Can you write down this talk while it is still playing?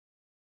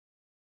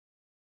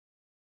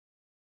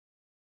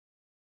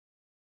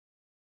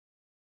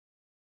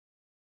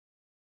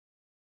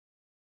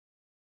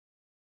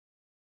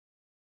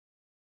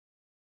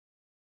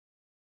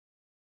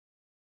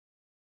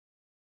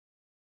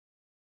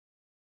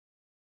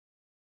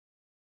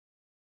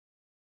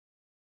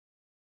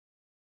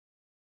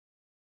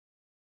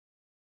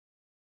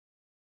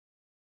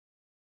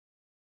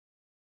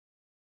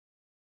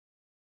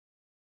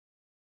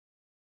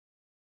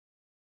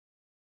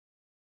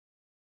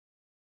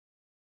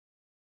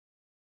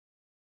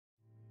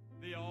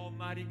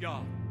Almighty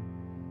God.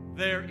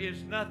 There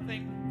is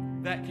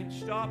nothing that can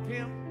stop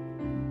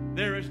Him.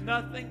 There is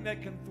nothing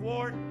that can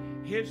thwart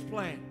His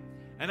plan.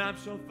 And I'm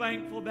so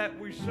thankful that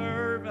we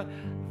serve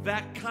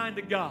that kind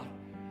of God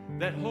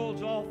that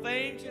holds all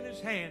things in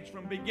His hands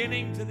from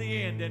beginning to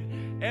the end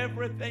and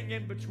everything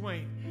in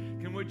between.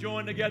 Can we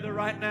join together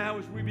right now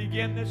as we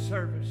begin this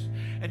service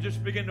and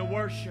just begin to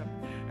worship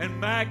and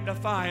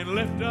magnify and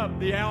lift up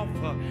the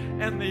Alpha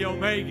and the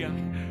Omega?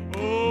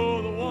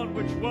 Oh, the one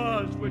which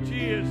was, which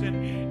is,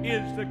 and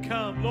is to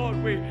come.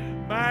 Lord, we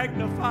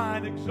magnify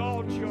and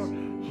exalt your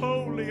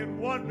holy and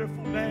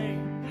wonderful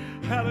name.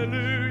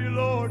 Hallelujah,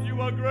 Lord. You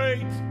are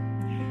great.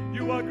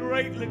 You are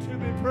greatly to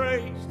be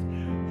praised.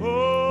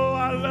 Oh,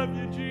 I love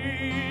you,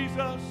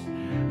 Jesus.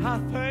 I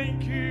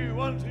thank you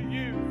unto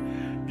you.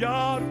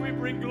 God, we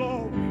bring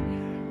glory.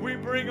 We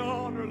bring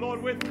honor.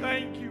 Lord, we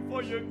thank you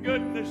for your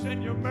goodness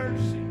and your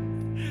mercy.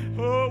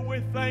 Oh,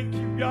 we thank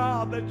you,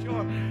 God, that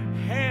your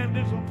hand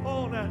is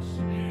upon us,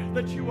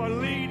 that you are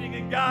leading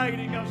and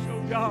guiding us,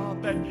 oh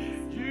God, that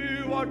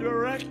you are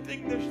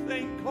directing this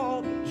thing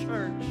called the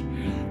church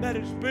that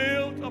is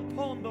built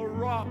upon the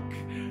rock.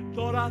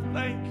 Lord, I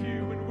thank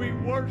you, and we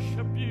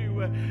worship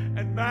you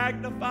and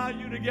magnify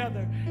you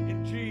together.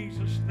 In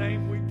Jesus'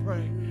 name we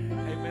pray.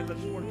 Amen.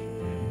 Let's worship Him.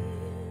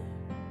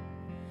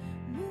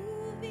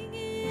 Moving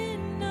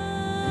in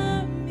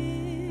our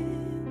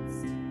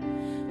midst,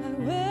 I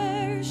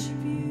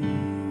worship you.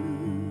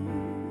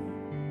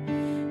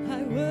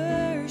 I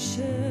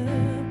worship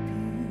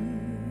you.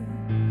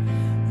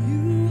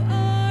 You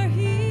are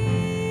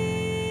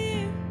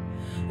here,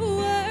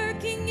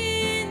 working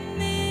in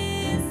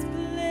this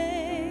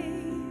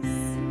place.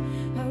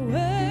 I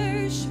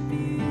worship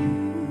you.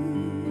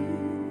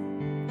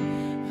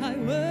 I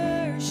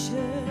worship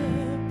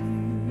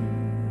you.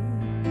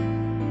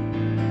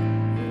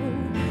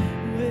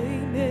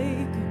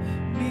 Waymaker,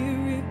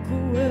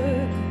 miracle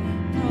worker,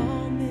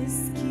 promise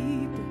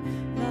keeper,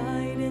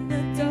 light in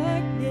the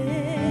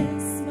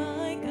darkness,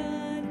 my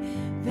God,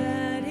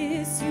 that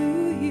is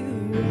who you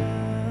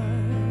are.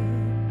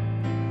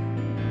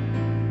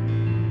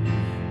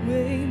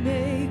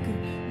 Waymaker,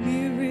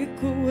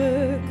 miracle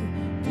worker,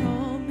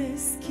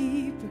 promise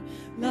keeper,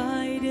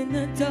 light in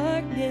the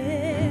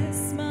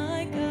darkness,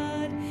 my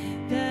God,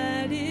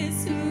 that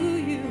is who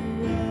you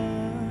are.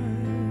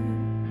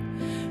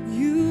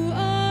 You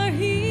are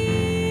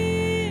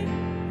here,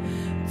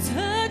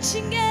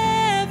 touching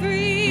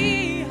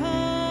every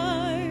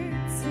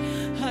heart.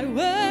 I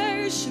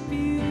worship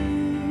you.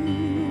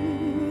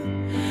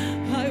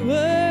 I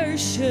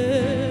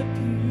worship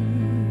you.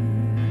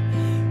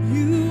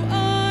 You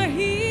are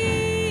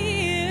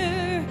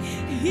here,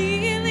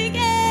 healing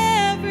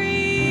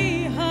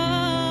every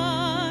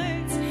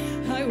heart.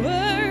 I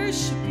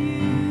worship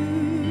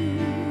you.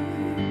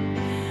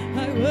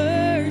 I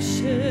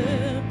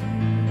worship you.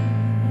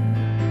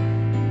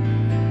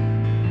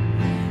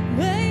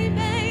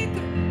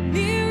 Waymaker,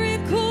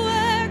 miracle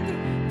worker,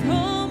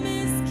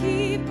 promise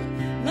keeper,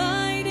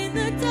 light in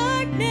the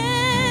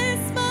darkness,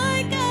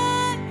 my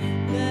God,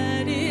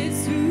 that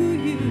is who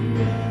you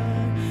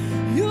are.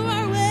 You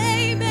are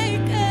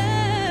waymaker,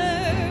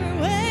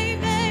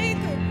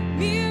 waymaker,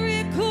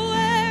 miracle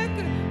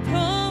worker,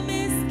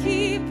 promise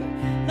keeper,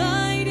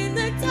 light in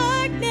the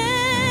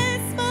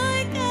darkness,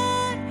 my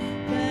God,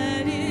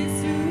 that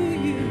is who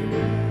you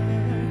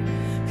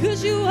are.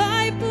 'Cause you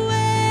wipe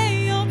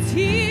away all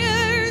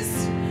tears,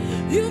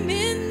 you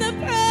mend the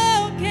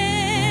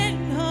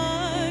broken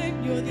heart.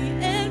 You're the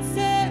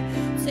answer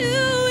to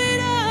it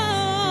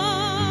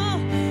all,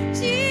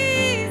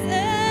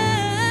 Jesus.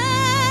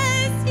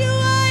 You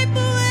wipe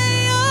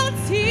away all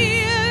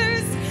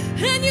tears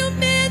and you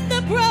mend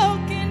the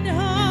broken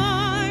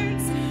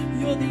heart.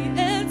 You're the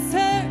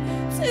answer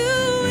to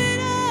it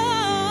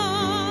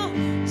all,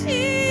 Jesus.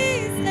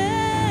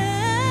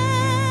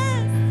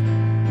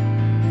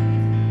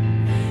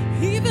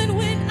 Even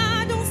when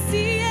I don't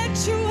see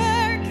it, you're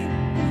working.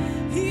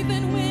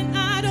 Even when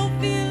I don't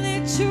feel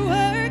it, you're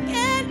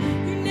working.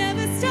 You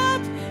never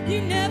stop,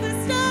 you never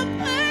stop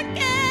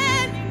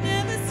working. You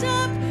never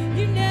stop,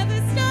 you never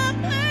stop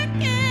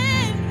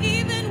working.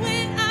 Even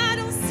when I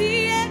don't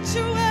see it,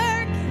 you're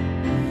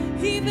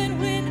working. Even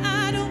when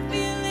I don't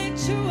feel it,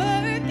 you're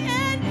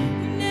working.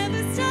 You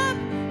never stop,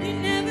 you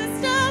never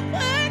stop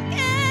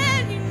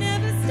working. You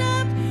never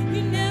stop,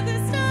 you never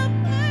stop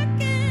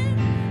working.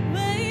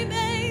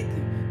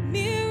 Waymaker,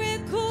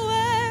 miracle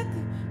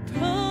worker,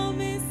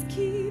 promise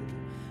keeper,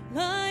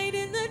 light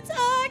in the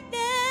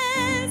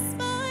darkness,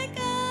 my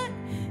God,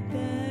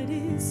 that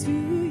is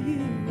who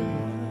you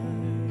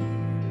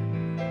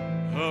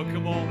are. Oh,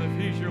 come on. If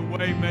He's your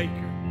way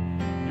maker,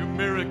 your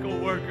miracle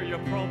worker, your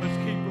promise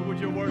keeper, would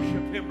you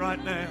worship Him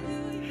right now?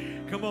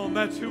 Come on,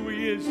 that's who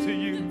He is to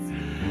you.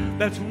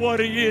 That's what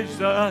He is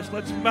to us.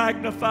 Let's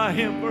magnify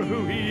Him for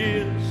who He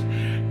is.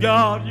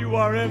 God, you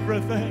are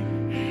everything.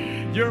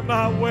 You're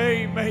my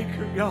way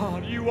maker,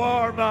 God. You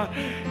are my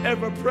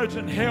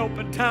ever-present help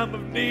in time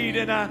of need,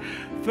 and I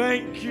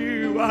thank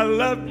you. I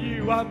love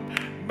you. I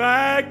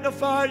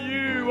magnify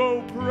you,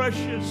 oh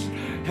precious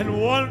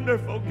and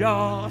wonderful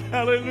God.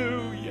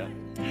 Hallelujah.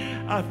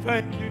 I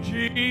thank you,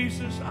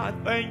 Jesus. I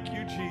thank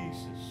you,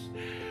 Jesus.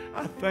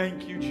 I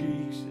thank you,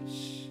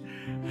 Jesus.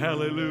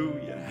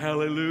 Hallelujah.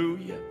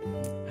 Hallelujah.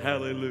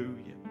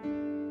 Hallelujah.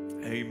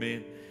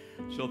 Amen.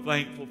 So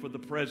thankful for the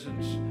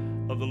presence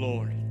of the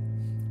Lord.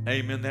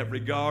 Amen. That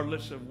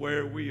regardless of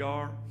where we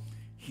are,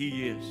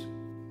 He is.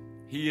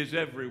 He is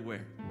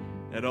everywhere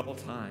at all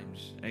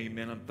times.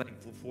 Amen. I'm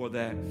thankful for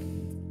that.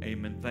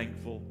 Amen.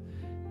 Thankful.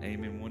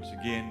 Amen. Once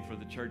again for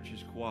the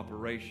church's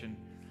cooperation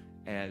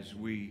as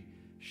we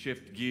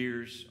shift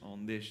gears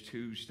on this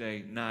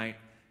Tuesday night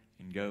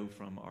and go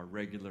from our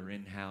regular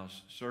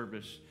in-house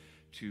service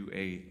to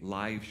a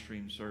live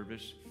stream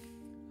service.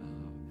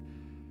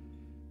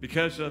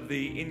 Because of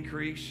the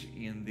increase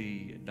in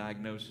the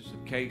diagnosis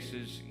of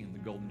cases in the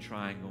Golden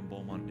Triangle and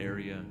Beaumont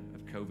area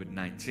of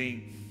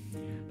COVID-19,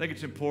 I think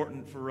it's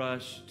important for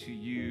us to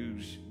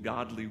use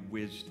godly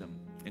wisdom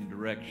and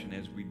direction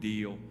as we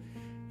deal,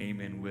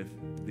 amen,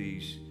 with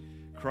these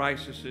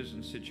crises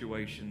and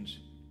situations.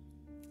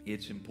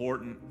 It's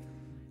important,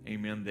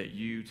 amen, that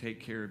you take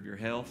care of your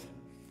health.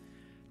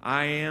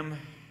 I am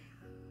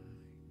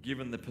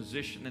given the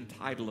position and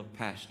title of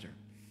pastor.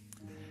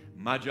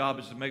 My job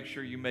is to make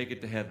sure you make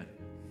it to heaven.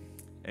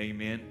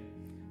 Amen.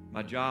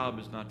 My job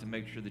is not to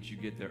make sure that you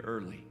get there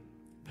early,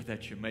 but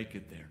that you make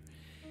it there.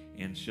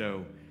 And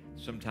so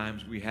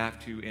sometimes we have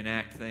to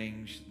enact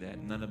things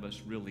that none of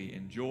us really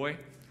enjoy,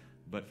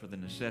 but for the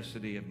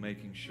necessity of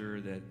making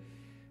sure that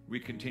we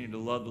continue to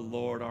love the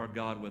Lord our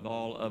God with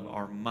all of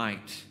our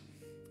might,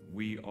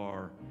 we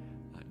are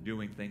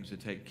doing things to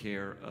take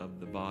care of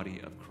the body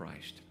of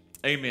Christ.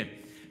 Amen.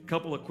 A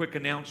couple of quick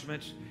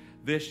announcements.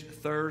 This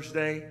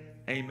Thursday,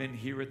 amen,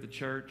 here at the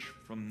church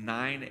from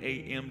 9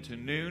 a.m. to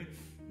noon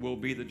will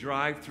be the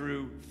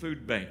drive-through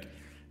food bank.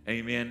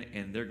 Amen.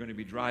 And they're going to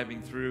be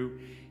driving through,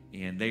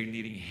 and they're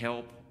needing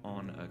help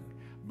on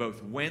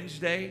both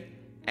Wednesday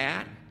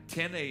at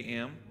 10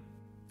 a.m.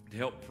 to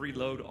help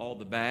preload all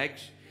the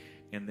bags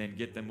and then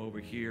get them over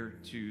here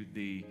to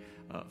the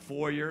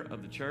foyer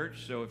of the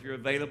church. So if you're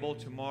available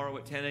tomorrow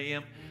at 10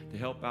 a.m. to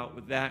help out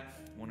with that,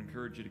 I want to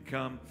encourage you to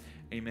come.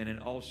 Amen. And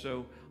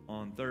also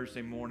on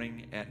Thursday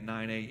morning at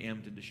 9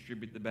 a.m. to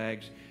distribute the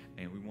bags.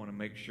 And we want to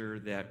make sure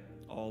that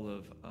all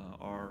of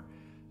our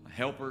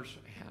helpers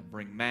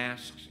bring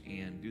masks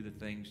and do the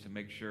things to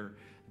make sure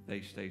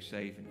they stay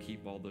safe and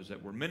keep all those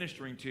that we're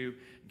ministering to,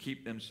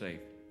 keep them safe.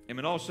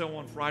 And also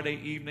on Friday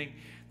evening,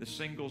 the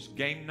singles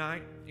game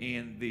night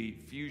and the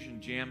fusion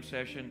jam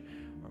session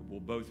will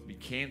both be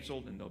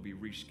canceled and they'll be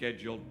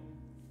rescheduled.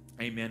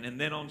 Amen.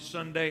 And then on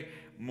Sunday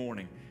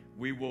morning,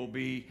 we will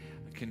be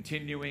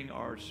continuing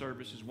our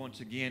services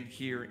once again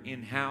here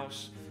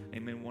in-house.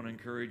 Amen. Want to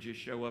encourage you to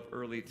show up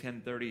early,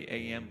 10:30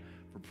 a.m.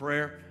 for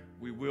prayer.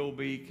 We will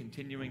be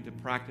continuing to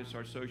practice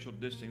our social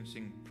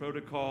distancing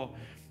protocol.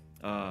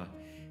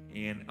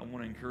 And I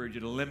want to encourage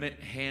you to limit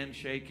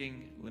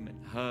handshaking, limit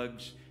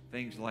hugs,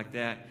 things like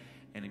that,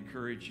 and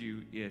encourage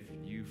you, if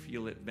you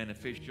feel it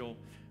beneficial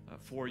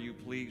for you,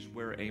 please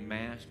wear a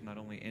mask, not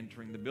only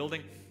entering the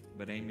building,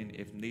 but amen,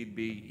 if need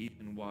be,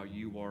 even while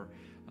you are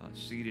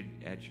seated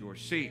at your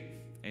seat.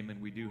 Amen.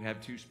 We do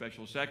have two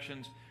special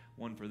sections,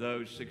 one for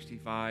those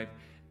 65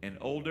 and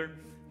older,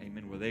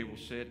 amen, where they will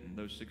sit, and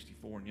those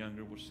 64 and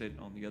younger will sit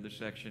on the other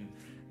section,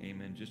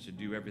 amen, just to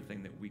do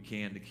everything that we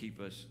can to keep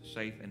us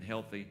safe and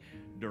healthy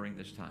during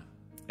this time.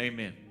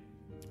 Amen.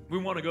 We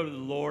want to go to the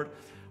Lord,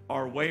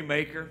 our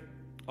waymaker,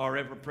 our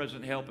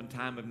ever-present help in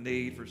time of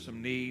need, for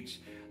some needs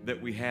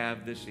that we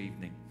have this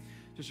evening.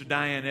 Sister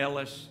Diane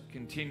Ellis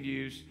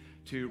continues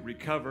to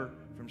recover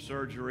from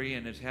surgery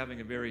and is having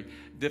a very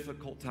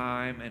difficult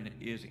time and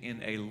is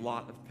in a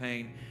lot of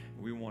pain.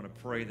 We want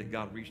to pray that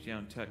God reach down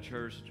and touch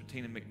her. Sister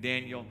Tina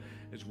McDaniel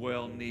as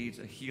well needs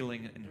a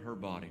healing in her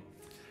body.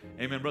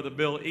 Amen. Brother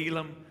Bill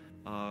Elam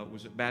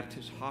was at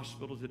Baptist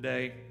Hospital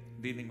today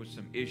dealing with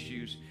some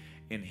issues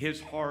in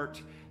his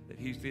heart that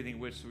he's dealing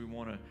with, so we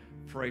want to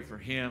pray for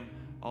him.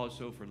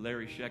 Also for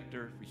Larry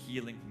Schechter for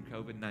healing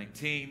from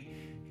COVID-19.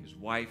 His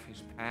wife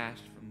has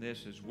passed from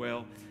this as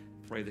well.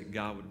 Pray that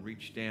God would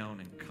reach down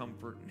and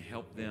comfort and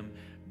help them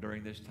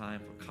during this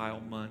time. For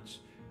Kyle Muntz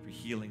for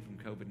healing from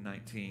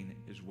COVID-19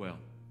 as well.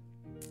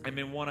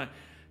 Amen. Want to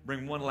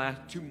bring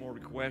two more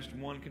requests.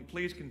 One, can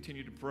please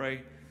continue to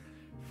pray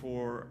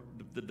for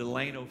the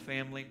Delano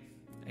family.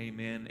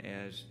 Amen.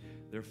 As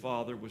their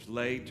father was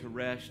laid to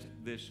rest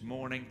this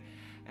morning.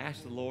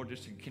 Ask the Lord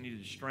just to continue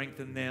to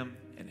strengthen them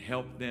and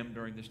help them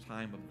during this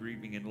time of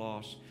grieving and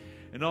loss.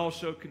 And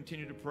also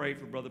continue to pray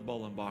for Brother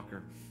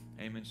Bollenbacher.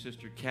 Amen.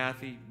 Sister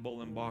Kathy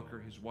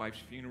Bollenbacher, his wife's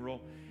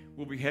funeral,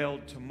 will be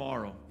held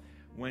tomorrow,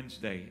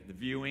 Wednesday. The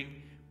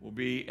viewing will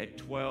be at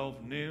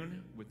 12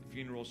 noon with the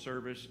funeral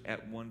service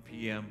at 1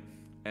 p.m.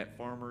 at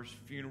Farmer's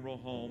Funeral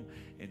Home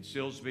in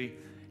Silsbee.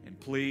 And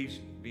please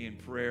be in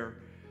prayer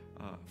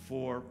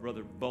for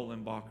Brother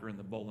Bollenbacher and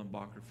the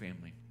Bollenbacher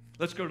family.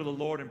 Let's go to the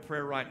Lord in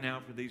prayer right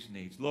now for these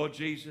needs. Lord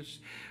Jesus,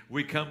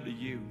 we come to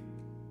you.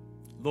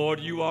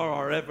 Lord, you are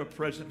our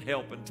ever-present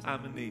help in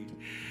time of need.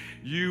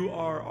 You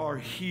are our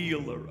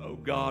healer, oh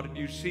God, and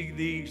you see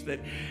these that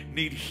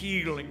need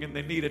healing and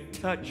they need a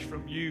touch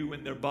from you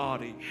in their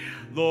body.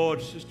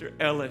 Lord, Sister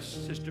Ellis,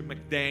 Sister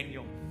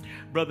McDaniel,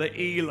 Brother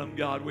Elam,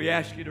 God, we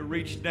ask you to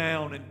reach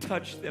down and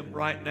touch them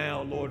right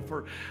now, Lord,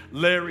 for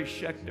Larry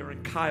Schechter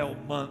and Kyle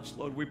Muntz,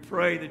 Lord. We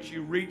pray that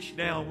you reach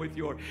down with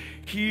your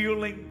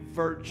healing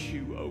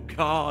virtue, oh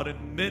God,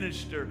 and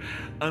minister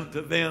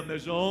unto them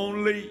as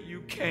only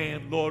you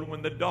can, Lord.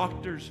 When the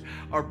doctors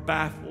are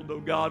baffled, oh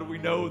God, we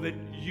know that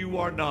you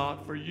are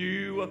not, for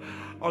you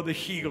are the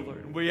healer.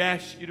 And we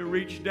ask you to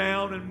reach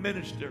down and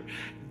minister and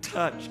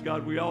touch,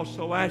 God. We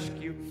also ask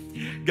you,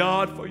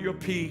 God, for your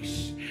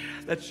peace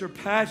that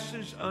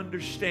surpasses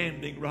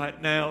understanding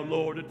right now,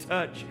 Lord, to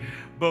touch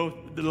both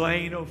the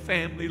Delano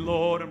family,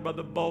 Lord, and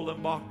Brother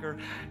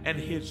Bolenbacher and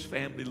his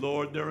family,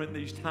 Lord, during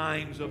these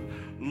times of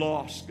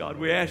loss, God.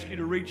 We ask you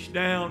to reach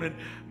down and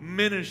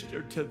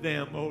minister to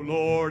them, oh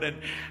Lord, and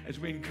as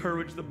we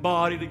encourage the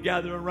body to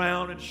gather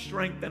around and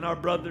strengthen our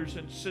brothers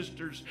and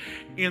sisters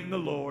in the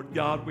Lord,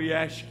 God, we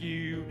ask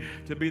you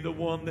to be the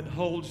one that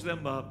holds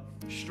them up,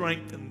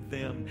 strengthen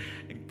them,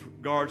 and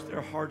guards their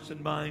hearts and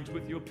minds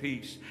with your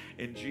peace.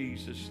 In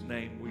Jesus'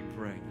 name we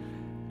pray.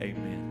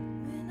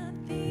 Amen. When I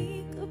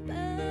think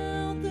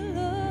about the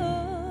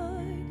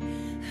Lord,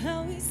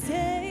 how he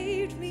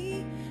saved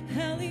me,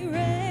 how he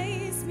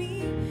raised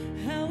me,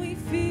 how he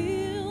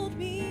filled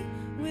me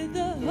with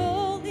the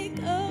Holy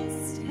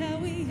Ghost, how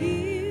he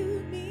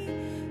healed me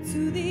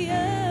to the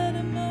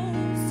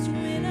uttermost.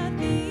 When I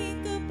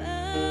think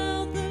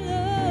about the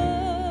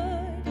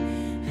Lord,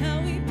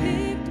 how he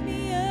picked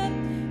me up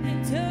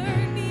and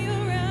turned me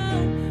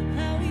around,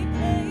 how he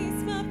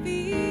placed my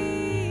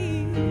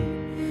feet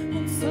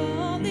on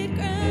solid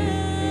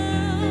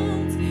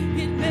ground,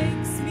 it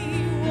makes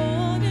me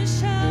want to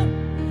shout,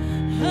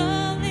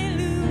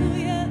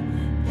 hallelujah,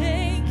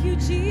 thank you,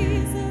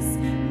 Jesus.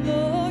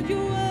 Lord,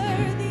 you're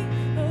worthy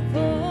of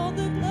all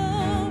the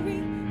glory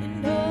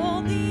and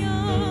all the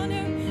honor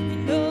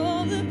and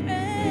all the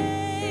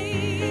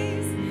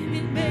praise.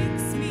 It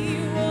makes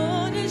me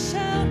want to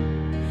shout,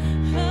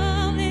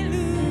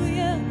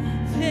 hallelujah,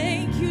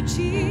 thank you,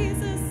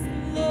 Jesus.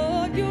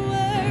 Lord, you're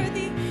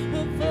worthy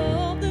of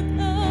all the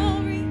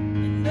glory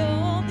and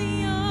all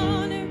the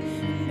honor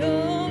and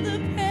all the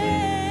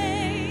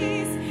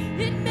praise.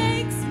 It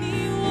makes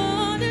me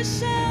want to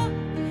shout,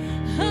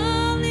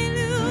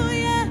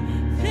 hallelujah,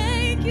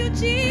 thank you,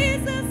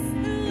 Jesus.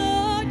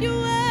 Lord, you're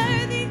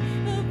worthy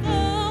of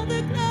all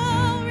the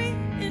glory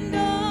and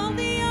all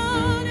the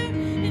honor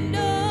and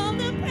all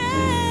the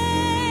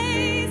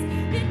praise.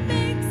 It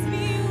makes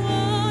me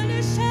want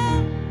to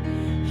shout,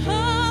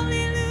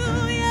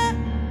 hallelujah,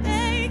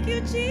 thank you,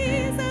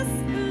 Jesus.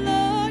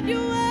 Lord,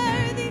 you're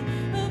worthy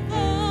of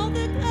all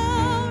the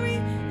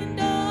glory and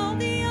all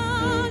the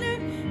honor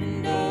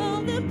and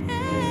all the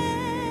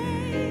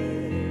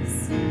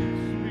praise.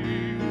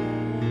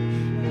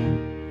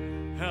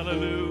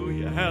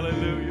 Hallelujah,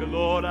 hallelujah.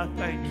 Lord, I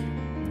thank you.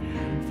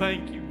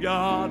 Thank you,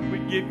 God. We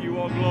give you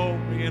all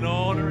glory and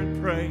honor and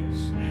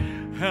praise.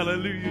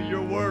 Hallelujah.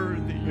 You're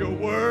worthy. You're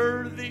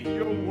worthy.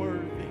 You're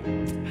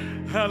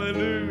worthy.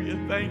 Hallelujah.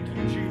 Thank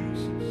you,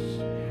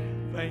 Jesus.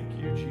 Thank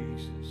you,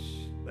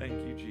 Jesus.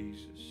 Thank you,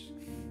 Jesus.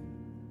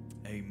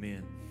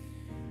 Amen.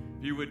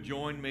 If you would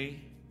join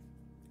me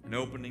in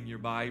opening your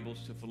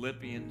Bibles to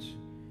Philippians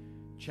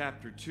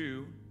chapter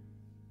 2,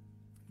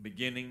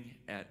 beginning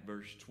at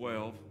verse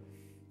 12.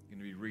 I'm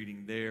going to be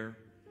reading there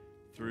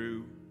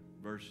through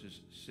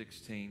verses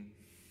 16.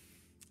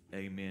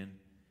 Amen.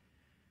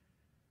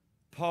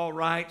 Paul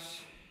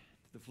writes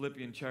to the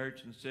Philippian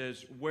church and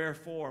says,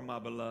 "Wherefore, my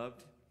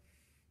beloved,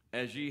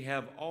 as ye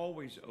have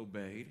always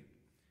obeyed,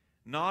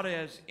 not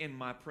as in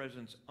my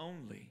presence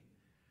only,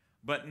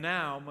 but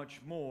now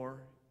much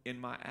more in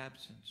my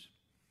absence,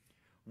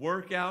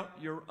 work out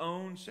your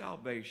own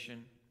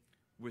salvation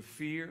with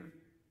fear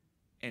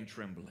and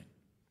trembling.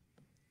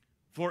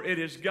 For it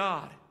is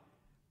God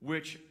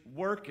which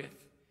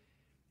worketh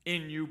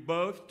in you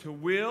both to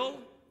will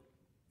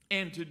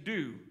and to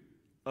do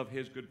of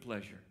his good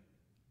pleasure.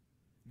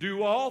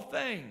 Do all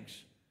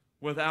things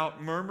without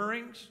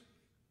murmurings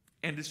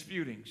and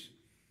disputings,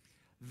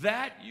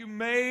 that you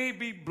may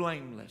be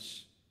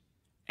blameless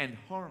and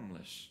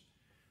harmless,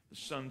 the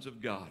sons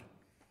of God,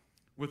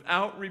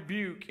 without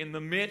rebuke in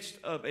the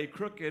midst of a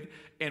crooked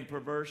and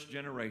perverse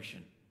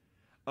generation,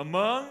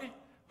 among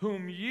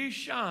whom ye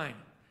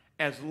shine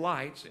as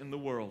lights in the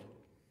world,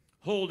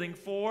 holding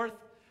forth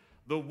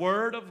the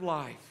word of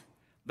life,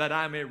 that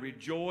I may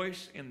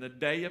rejoice in the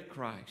day of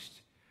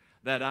Christ,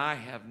 that I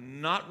have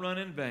not run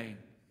in vain,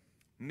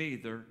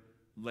 neither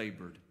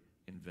labored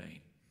in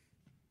vain."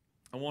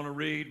 I want to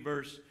read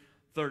verse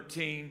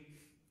 13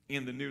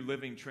 in the New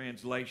Living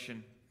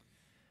Translation.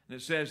 And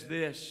it says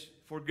this: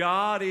 "For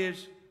God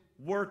is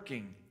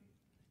working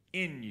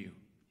in you,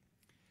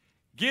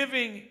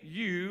 giving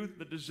you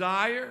the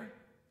desire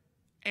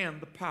and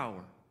the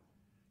power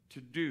to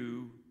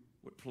do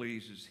what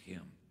pleases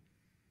him."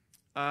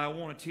 I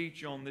want to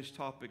teach on this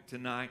topic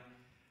tonight,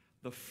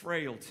 the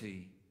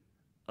frailty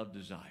of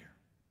desire.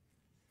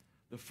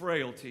 The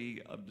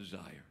frailty of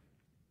desire.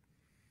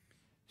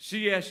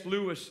 C.S.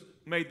 Lewis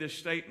made this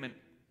statement: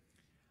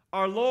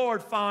 our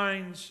Lord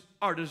finds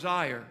our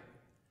desire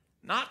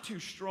not too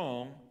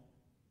strong,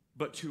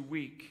 but too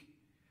weak.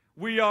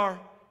 We are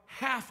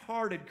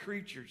half-hearted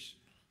creatures,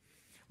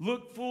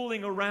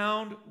 fooling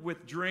around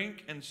with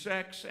drink and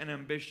sex and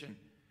ambition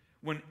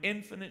when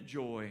infinite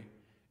joy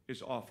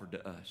is offered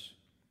to us.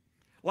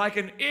 Like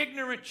an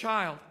ignorant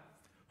child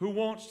who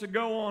wants to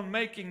go on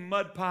making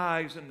mud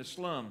pies in the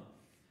slum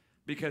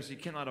because he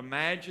cannot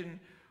imagine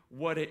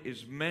what it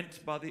is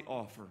meant by the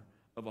offer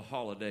of a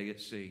holiday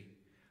at sea.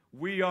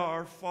 We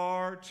are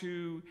far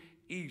too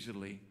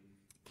easily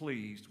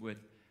pleased with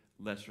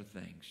lesser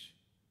things.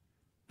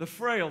 The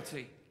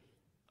frailty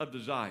of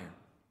desire.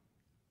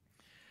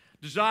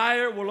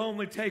 Desire will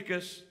only take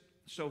us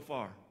so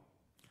far.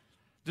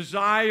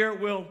 Desire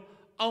will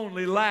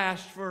only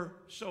last for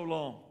so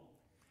long.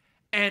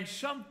 And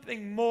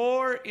something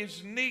more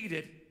is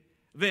needed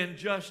than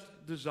just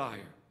desire.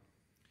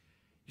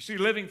 You see,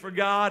 living for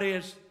God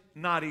is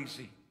not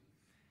easy.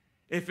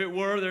 If it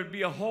were, there'd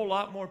be a whole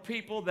lot more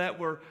people that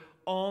were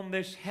on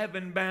this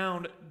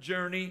heaven-bound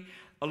journey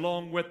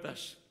along with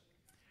us.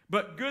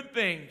 But good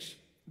things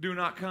do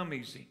not come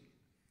easy.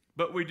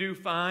 But we do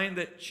find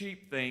that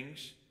cheap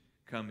things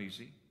come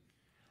easy,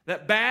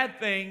 that bad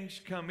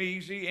things come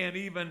easy, and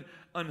even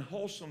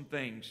unwholesome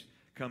things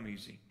come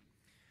easy.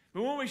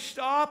 But when we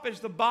stop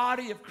as the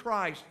body of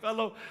Christ,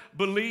 fellow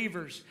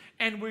believers,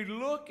 and we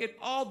look at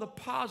all the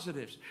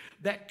positives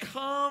that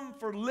come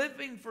for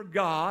living for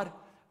God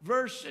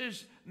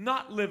versus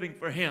not living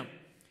for Him,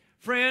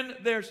 friend,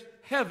 there's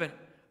heaven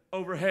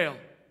over hell.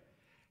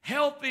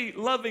 Healthy,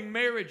 loving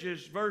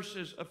marriages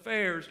versus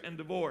affairs and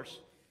divorce.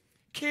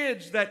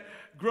 Kids that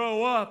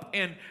grow up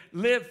and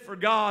live for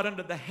God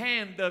under the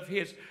hand of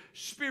His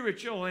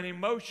spiritual and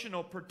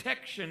emotional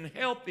protection,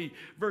 healthy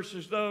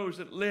versus those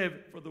that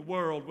live for the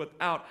world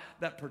without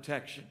that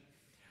protection.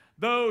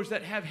 Those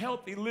that have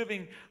healthy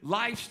living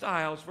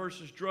lifestyles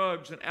versus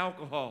drugs and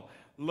alcohol,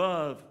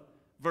 love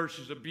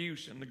versus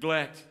abuse and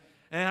neglect.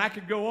 And I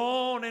could go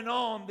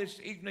on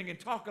this evening and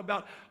talk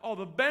about all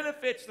the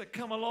benefits that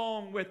come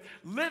along with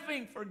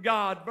living for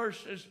God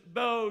versus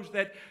those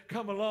that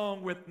come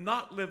along with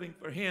not living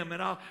for Him.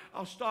 And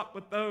I'll stop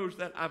with those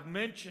that I've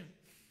mentioned.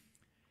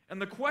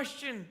 And the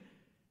question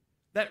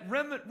that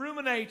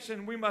ruminates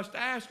and we must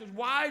ask is,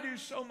 why do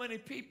so many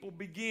people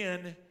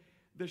begin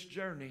this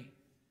journey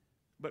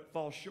but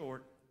fall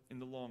short in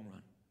the long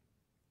run?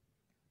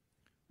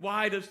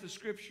 Why does the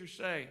Scripture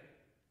say,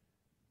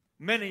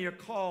 many are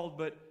called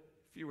but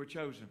few are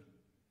chosen?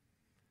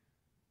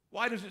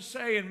 Why does it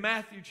say in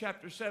Matthew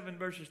chapter 7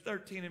 verses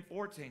 13 and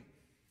 14,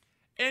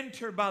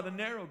 enter by the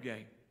narrow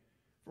gate,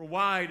 for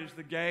wide is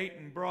the gate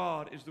and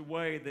broad is the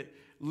way that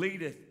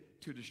leadeth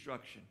to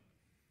destruction,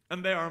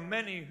 and there are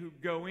many who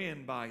go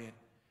in by it,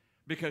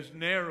 because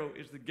narrow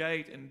is the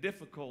gate and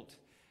difficult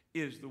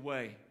is the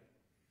way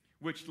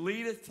which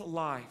leadeth to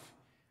life,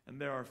 and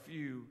there are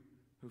few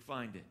who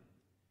find it.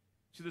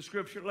 So the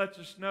Scripture lets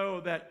us know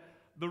that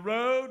the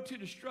road to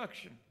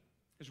destruction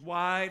is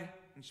wide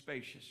and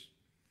spacious.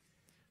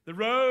 The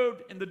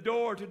road and the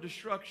door to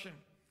destruction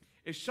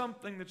is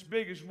something that's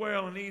big as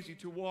well and easy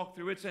to walk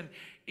through. It's an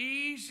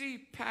easy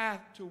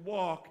path to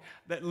walk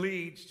that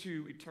leads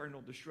to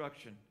eternal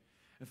destruction.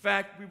 In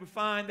fact, we would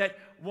find that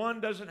one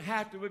doesn't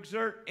have to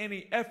exert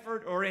any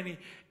effort or any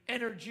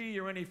energy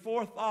or any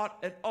forethought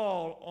at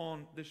all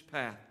on this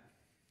path.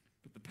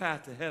 But the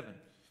path to heaven.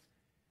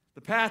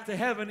 The path to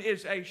heaven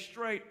is a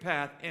straight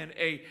path and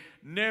a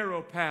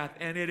narrow path,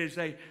 and it is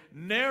a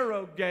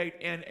narrow gate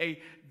and a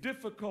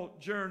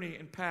difficult journey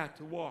and path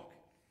to walk.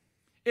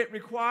 It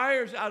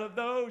requires out of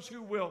those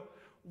who will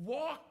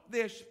walk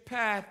this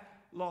path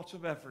lots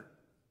of effort.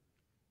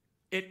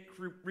 It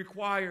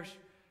requires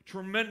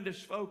tremendous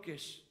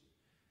focus.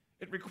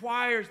 It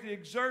requires the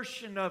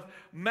exertion of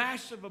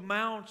massive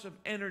amounts of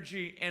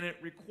energy, and it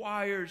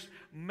requires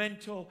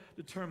mental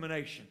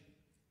determination.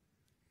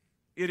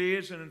 It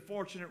is an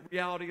unfortunate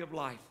reality of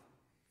life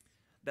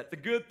that the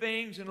good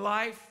things in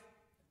life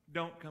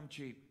don't come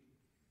cheap,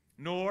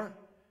 nor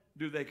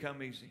do they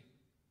come easy.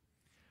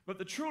 But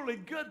the truly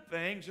good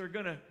things are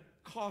going to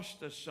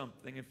cost us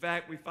something. In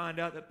fact, we find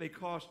out that they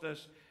cost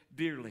us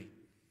dearly.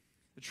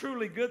 The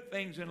truly good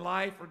things in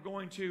life are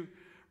going to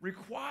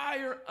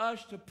require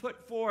us to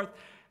put forth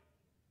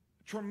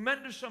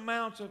tremendous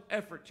amounts of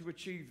effort to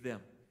achieve them.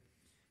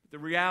 But the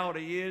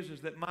reality is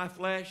that my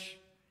flesh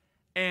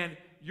and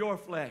your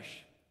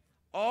flesh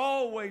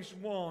always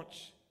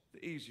wants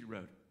the easy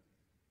road.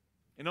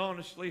 And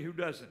honestly, who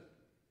doesn't?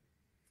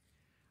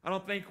 I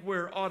don't think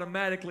we're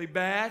automatically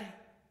bad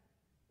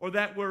or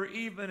that we're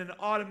even an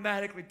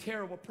automatically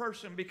terrible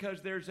person,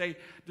 because there's a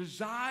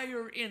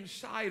desire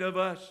inside of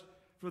us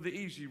for the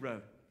easy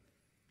road.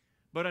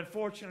 But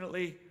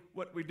unfortunately,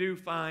 what we do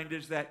find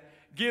is that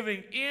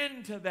giving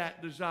in to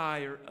that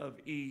desire of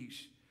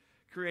ease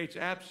creates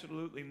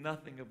absolutely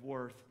nothing of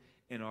worth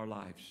in our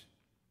lives.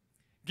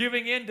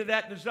 Giving in to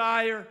that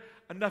desire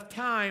enough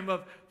time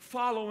of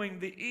following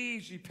the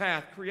easy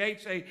path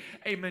creates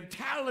a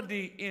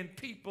mentality in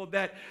people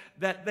that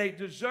they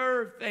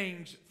deserve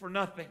things for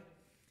nothing.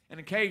 And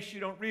in case you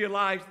don't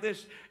realize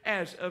this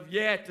as of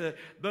yet,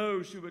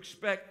 those who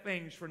expect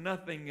things for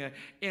nothing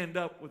end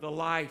up with a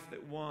life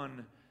that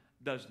one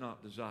does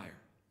not desire.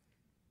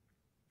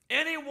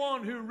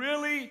 Anyone who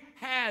really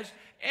has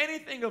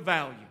anything of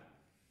value,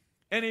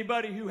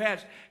 anybody who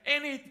has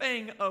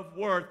anything of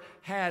worth,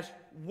 has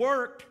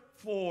worked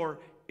for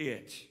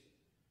it.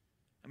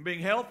 And being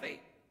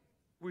healthy,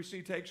 we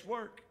see, takes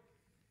work.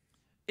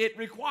 It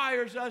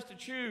requires us to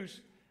choose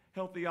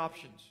healthy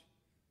options.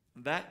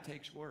 That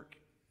takes work.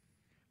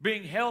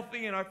 Being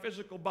healthy in our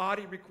physical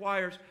body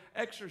requires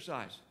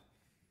exercise.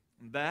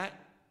 That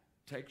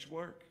takes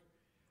work.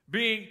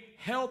 Being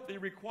healthy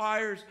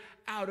requires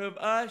out of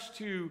us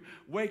to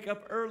wake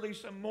up early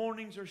some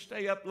mornings or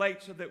stay up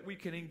late so that we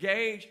can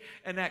engage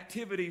in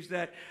activities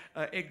that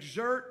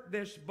exert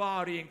this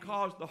body and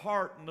cause the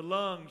heart and the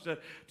lungs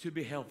to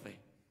be healthy.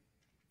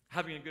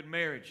 Having a good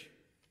marriage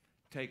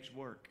takes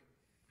work.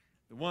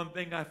 The one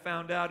thing I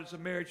found out as a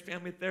marriage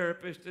family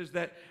therapist is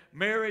that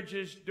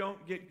marriages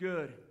don't get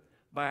good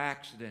by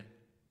accident,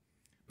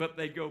 but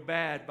they go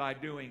bad by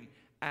doing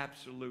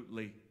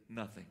absolutely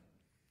nothing.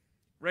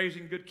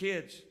 Raising good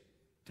kids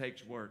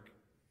takes work.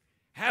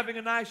 Having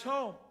a nice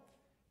home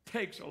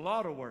takes a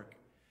lot of work.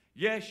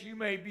 Yes, you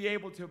may be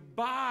able to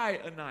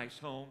buy a nice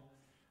home,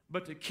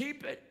 but to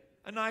keep it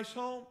a nice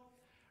home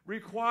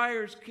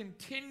requires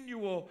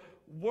continual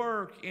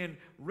work in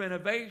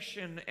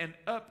renovation and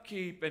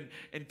upkeep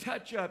and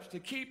touch-ups to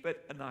keep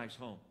it a nice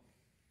home.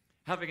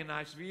 Having a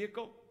nice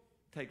vehicle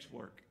takes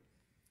work.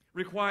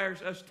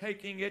 Requires us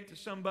taking it to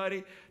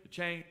somebody to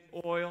change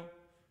oil,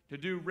 to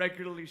do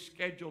regularly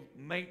scheduled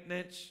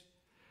maintenance.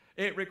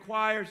 It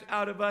requires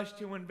out of us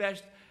to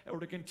invest or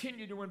to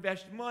continue to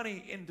invest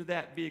money into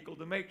that vehicle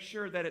to make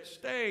sure that it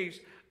stays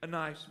a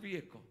nice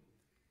vehicle.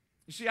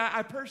 You see,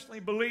 I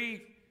personally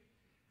believe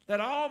that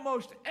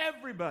almost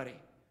everybody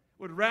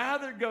would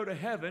rather go to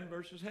heaven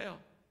versus hell.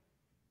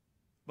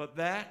 But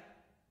that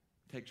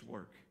takes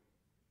work.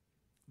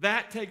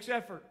 That takes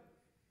effort.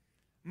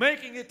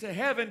 Making it to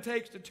heaven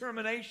takes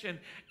determination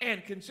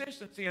and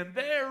consistency, and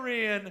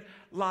therein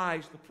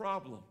lies the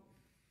problem.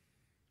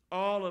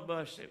 All of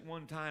us at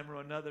one time or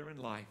another in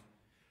life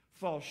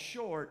fall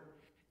short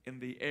in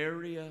the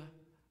area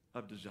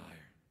of desire.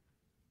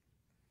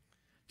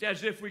 It's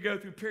as if we go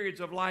through periods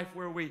of life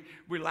where we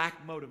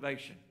lack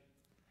motivation.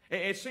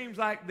 It seems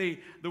like the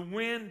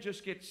wind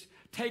just gets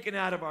taken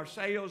out of our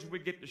sails. We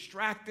get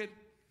distracted.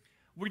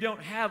 We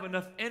don't have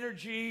enough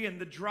energy, and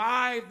the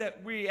drive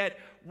that we at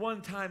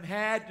one time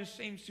had just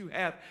seems to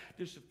have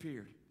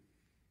disappeared.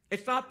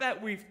 It's not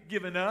that we've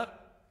given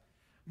up,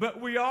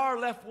 but we are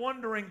left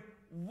wondering,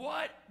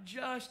 what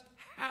just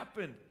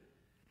happened?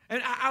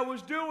 And I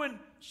was doing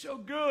so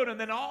good, and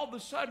then all of a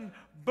sudden,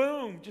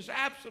 boom, just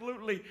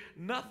absolutely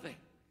nothing.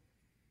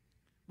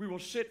 We will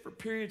sit for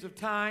periods of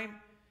time,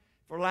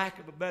 for lack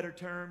of a better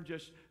term,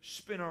 just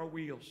spin our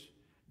wheels,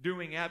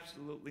 doing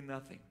absolutely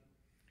nothing.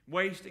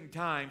 Wasting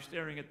time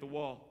staring at the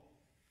wall.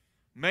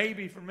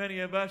 Maybe for many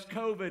of us,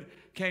 COVID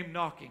came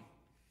knocking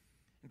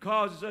and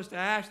causes us to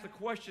ask the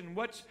question,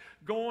 what's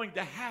going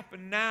to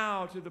happen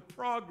now to the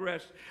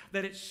progress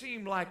that it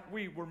seemed like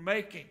we were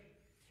making?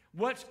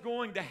 What's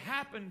going to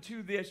happen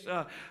to this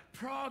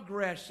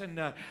progress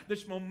and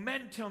this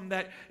momentum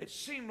that it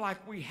seemed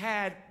like we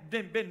had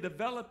been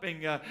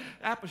developing?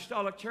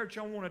 Apostolic Church,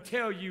 I want to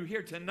tell you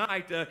here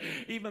tonight,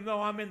 even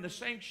though I'm in the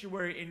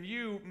sanctuary and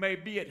you may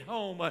be at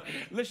home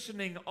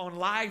listening on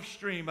live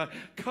stream,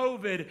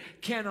 COVID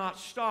cannot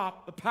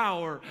stop the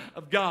power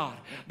of God.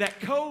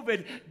 That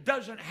COVID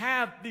doesn't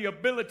have the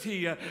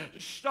ability to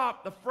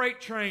stop the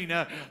freight train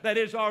that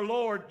is our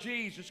Lord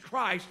Jesus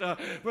Christ,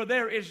 for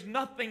there is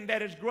nothing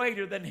that is greater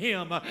than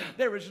Him.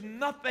 There is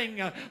nothing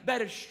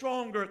that is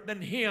stronger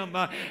than Him.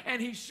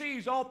 And He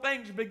sees all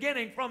things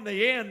beginning from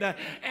the end.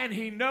 And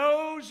He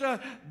knows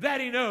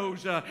that He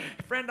knows.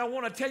 Friend, I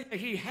want to tell you,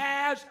 He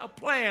has a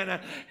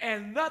plan.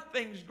 And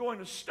nothing's going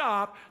to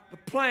stop the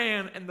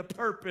plan and the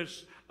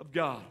purpose of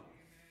God.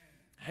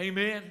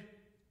 Amen.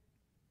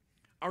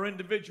 Our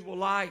individual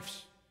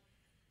lives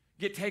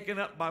get taken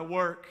up by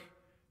work,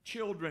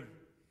 children.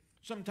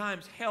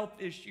 Sometimes health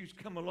issues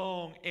come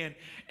along and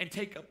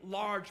take up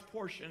large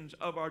portions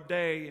of our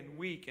day and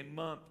week and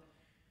month.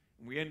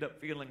 And we end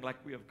up feeling like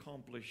we have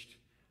accomplished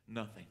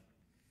nothing.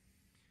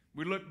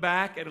 We look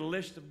back at a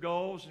list of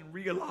goals and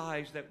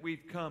realize that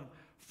we've come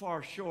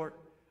far short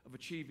of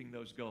achieving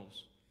those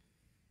goals.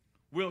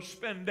 We'll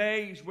spend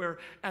days where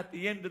at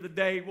the end of the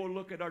day we'll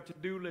look at our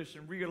to-do list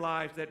and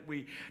realize that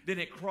we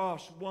didn't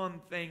cross one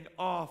thing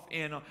off,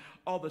 and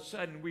all of a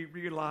sudden we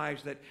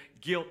realize that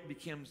guilt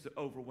begins to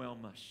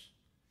overwhelm us.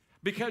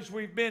 Because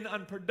we've been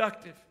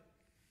unproductive.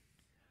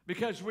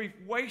 Because we've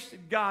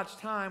wasted God's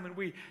time and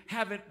we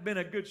haven't been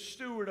a good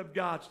steward of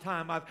God's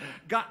time. I've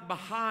gotten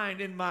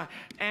behind in my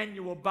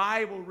annual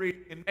Bible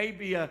reading, and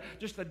maybe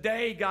just a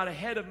day got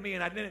ahead of me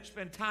and I didn't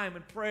spend time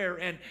in prayer,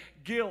 and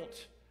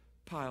guilt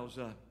piles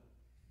up.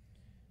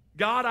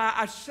 God,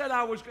 I said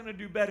I was going to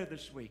do better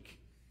this week.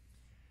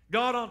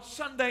 God, on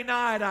Sunday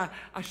night,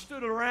 I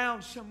stood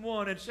around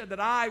someone and said that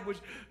I was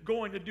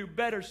going to do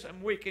better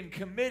some week and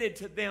committed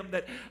to them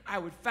that I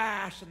would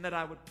fast and that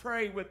I would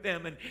pray with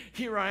them. And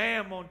here I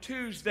am on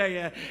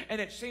Tuesday, and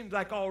it seems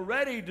like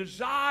already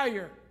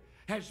desire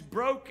has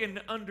broken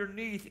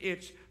underneath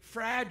its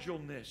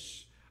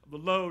fragileness of the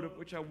load of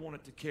which I want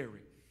it to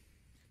carry.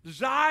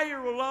 Desire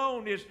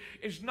alone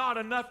is not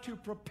enough to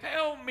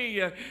propel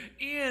me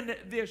in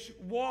this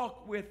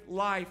walk with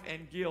life,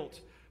 and guilt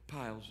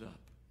piles up.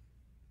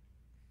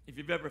 If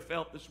you've ever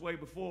felt this way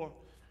before, I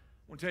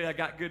want to tell you I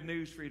got good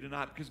news for you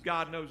tonight, because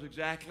God knows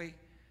exactly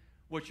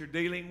what you're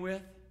dealing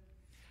with.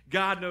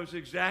 God knows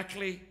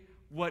exactly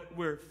what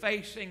we're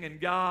facing, and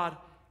God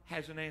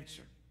has an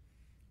answer.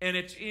 And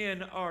it's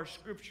in our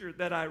scripture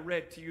that I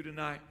read to you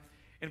tonight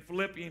in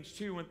Philippians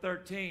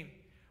 2:13,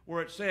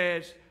 where it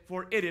says,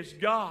 "For it is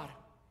God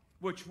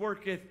which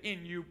worketh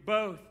in you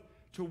both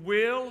to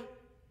will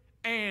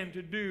and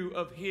to do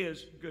of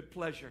his good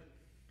pleasure."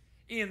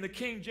 In the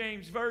King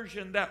James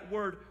Version, that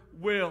word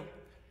will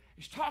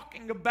is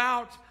talking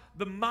about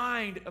the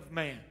mind of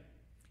man.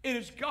 It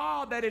is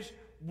God that is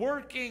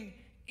working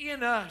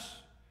in us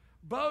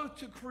both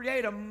to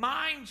create a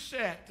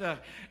mindset,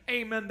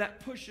 amen,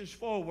 that pushes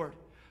forward,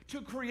 to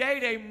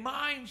create a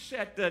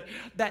mindset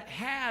that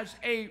has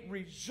a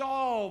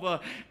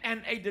resolve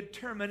and a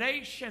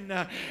determination.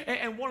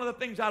 And one of the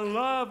things I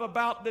love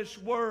about this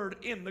word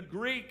in the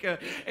Greek,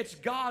 it's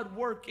God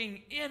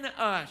working in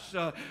us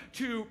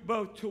to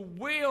both to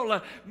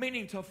will,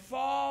 meaning to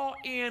fall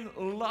in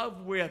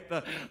love with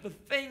the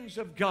things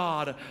of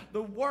God,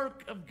 the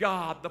work of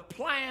God, the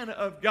plan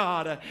of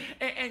God,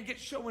 and get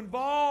so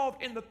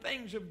involved in the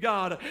things of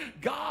God.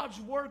 God's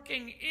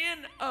working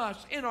in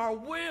us, in our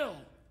will,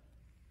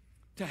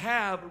 to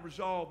have a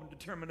resolve and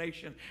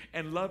determination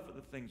and love for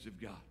the things of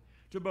God.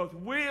 To both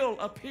will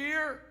up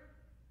here,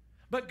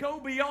 but go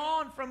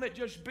beyond from it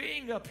just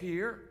being up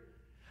here,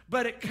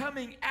 but it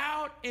coming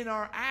out in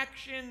our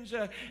actions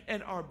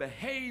and our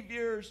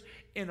behaviors,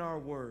 in our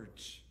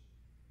words.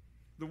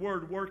 The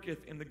word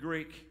worketh in the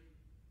Greek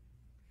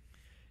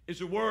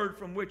is a word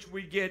from which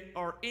we get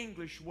our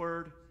English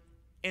word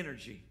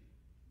energy.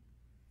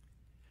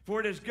 For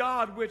it is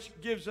God which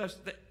gives us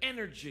the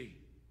energy,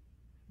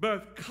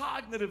 both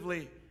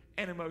cognitively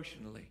and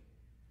emotionally.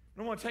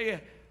 And I want to tell you,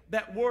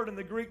 that word in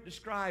the Greek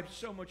describes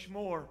so much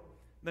more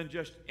than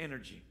just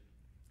energy.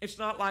 It's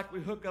not like we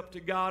hook up to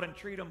God and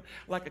treat Him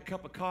like a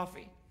cup of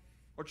coffee,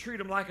 or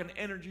treat Him like an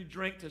energy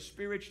drink to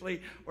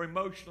spiritually or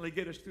emotionally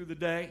get us through the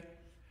day.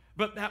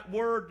 But that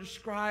word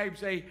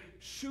describes a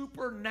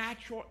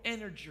supernatural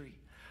energy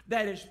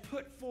that is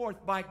put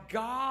forth by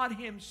God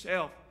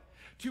Himself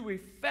to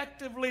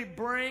effectively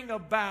bring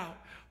about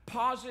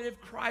positive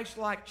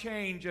Christ-like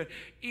change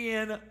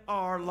in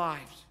our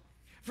lives.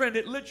 Friend,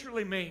 it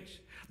literally means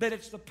that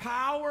it's the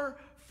power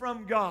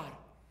from God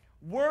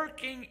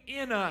working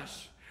in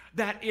us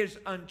that is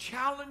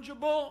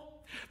unchallengeable,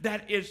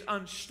 that is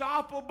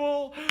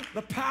unstoppable,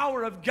 the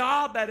power of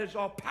God that is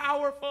all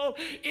powerful.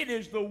 It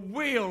is the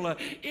will,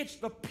 it's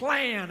the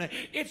plan,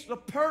 it's the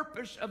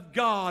purpose of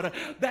God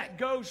that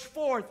goes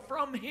forth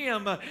from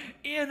Him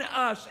in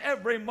us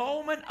every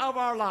moment of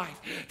our life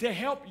to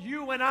help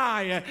you and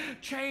I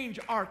change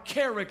our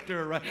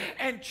character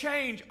and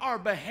change our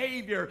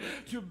behavior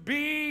to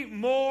be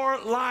more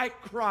like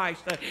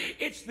Christ.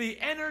 It's the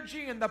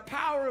energy and the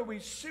power we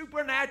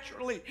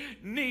supernaturally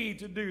need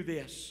to do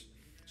this.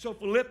 So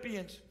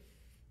Philippians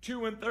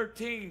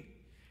 2:13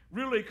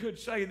 really could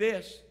say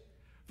this: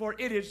 for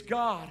it is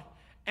God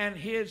and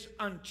His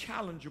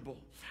unchallengeable,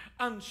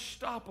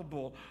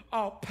 unstoppable,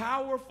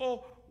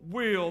 all-powerful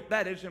will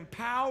that is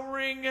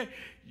empowering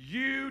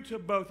you to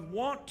both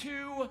want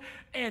to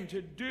and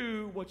to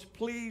do what's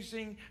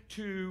pleasing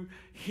to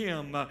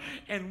Him.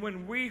 And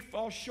when we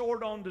fall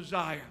short on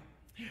desire,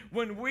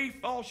 when we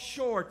fall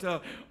short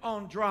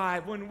on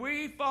drive, when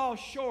we fall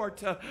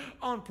short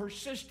on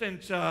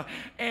persistence,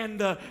 and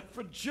the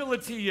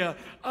fragility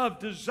of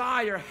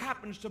desire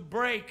happens to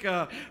break,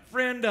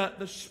 friend,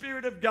 the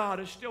Spirit of God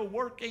is still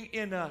working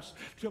in us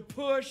to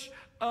push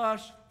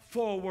us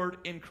forward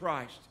in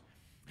Christ.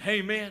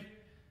 Amen.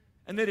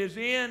 And it is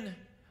in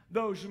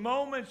those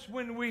moments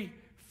when we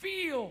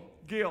feel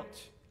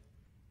guilt,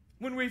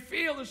 when we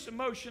feel this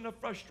emotion of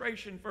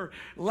frustration for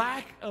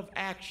lack of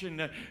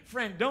action,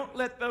 friend, don't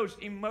let those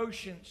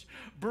emotions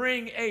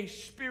bring a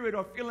spirit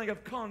or feeling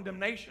of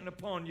condemnation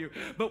upon you.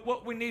 But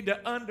what we need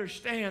to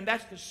understand,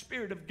 that's the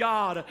Spirit of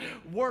God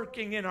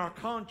working in our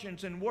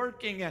conscience and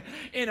working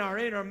in our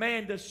inner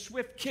man to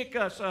swift kick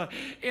us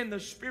in the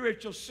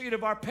spiritual seat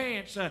of our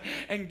pants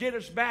and get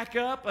us back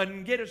up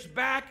and get us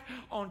back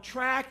on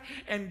track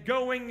and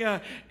going,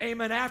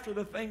 amen, after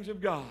the things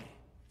of God.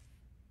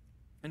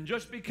 And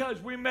just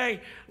because we may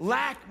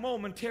lack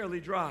momentarily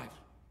drive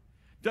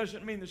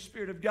doesn't mean the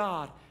Spirit of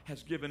God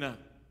has given up.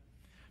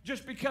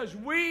 Just because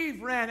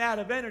we've ran out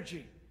of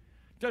energy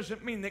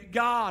doesn't mean that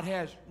God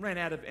has ran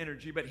out of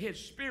energy, but His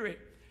Spirit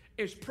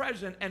is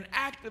present and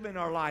active in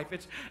our life.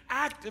 It's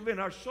active in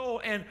our soul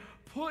and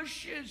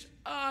pushes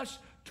us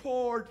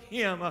toward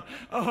Him.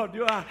 Oh,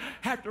 do I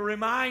have to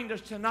remind us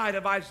tonight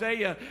of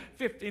Isaiah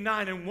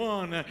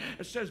 59:1?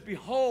 It says,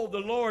 behold, the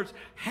Lord's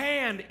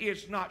hand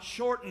is not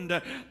shortened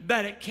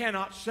that it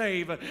cannot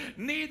save,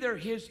 neither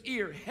His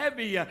ear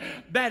heavy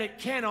that it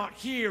cannot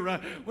hear.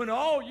 When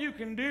all you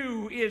can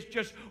do is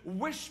just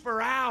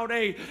whisper out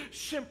a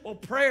simple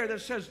prayer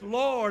that says,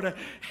 Lord,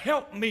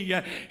 help me.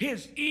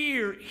 His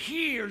ear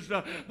hears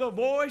the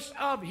voice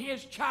of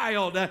His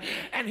child,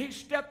 and He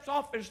steps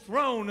off His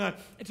throne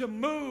to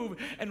move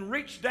and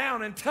reach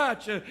down and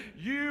touch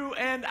you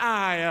and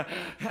I.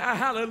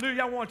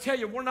 Hallelujah. I want to tell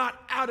you, we're not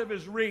out of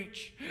His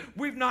reach.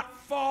 We've not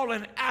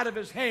fallen out of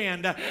His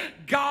hand.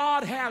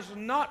 God has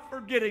not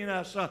forgotten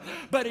us,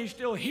 but He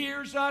still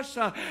hears us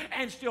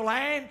and still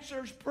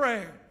answers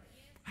prayer.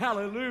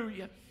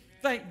 Hallelujah.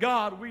 Thank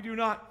God we do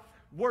not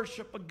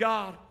worship a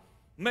God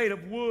made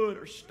of wood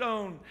or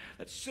stone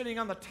that's sitting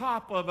on the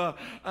top of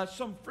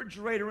some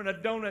refrigerator in a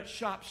donut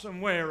shop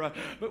somewhere.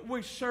 But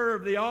we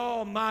serve the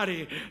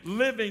almighty,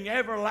 living,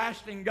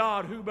 everlasting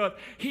God who both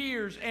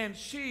hears and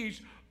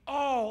sees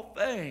all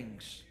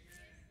things.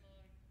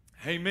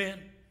 Amen.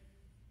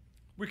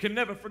 We can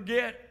never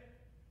forget,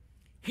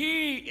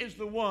 He is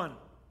the one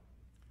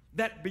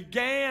that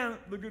began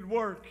the good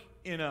work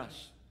in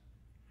us.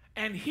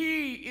 And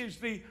He is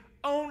the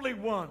only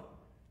one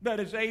that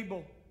is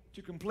able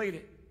to complete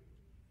it.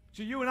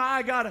 So you and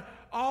I got to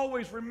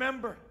always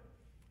remember,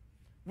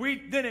 we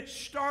didn't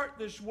start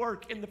this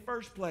work in the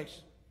first place.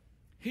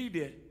 He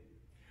did.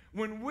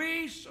 When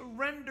we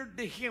surrendered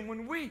to Him,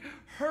 when we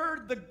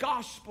heard the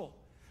gospel,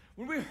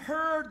 when we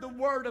heard the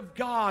word of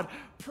God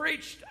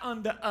preached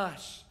unto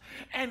us,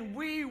 and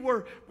we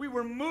were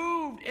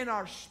moved in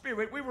our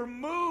spirit, we were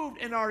moved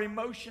in our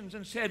emotions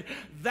and said,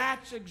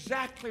 that's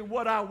exactly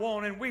what I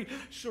want, and we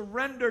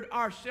surrendered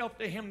ourselves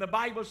to Him. The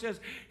Bible says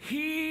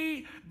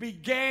He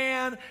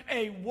began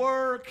a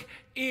work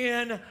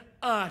in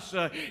us.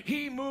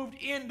 He moved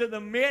into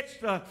the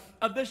midst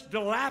of this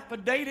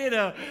dilapidated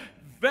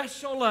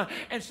vessel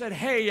and said,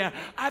 hey,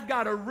 I've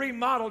got a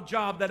remodel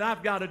job that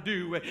I've got to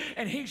do.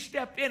 And He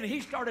stepped in and He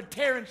started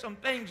tearing some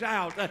things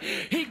out.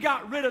 He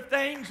got rid of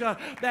things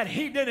that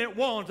He didn't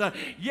want.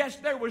 Yes,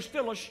 there was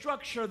still a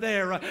structure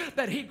there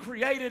that He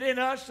created in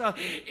us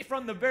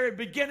from the very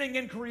beginning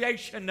in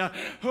creation.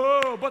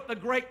 But the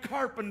great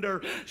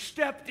carpenter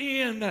stepped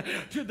in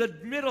to the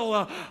middle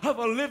of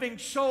a living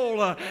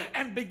soul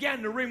and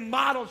began to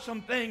remodel some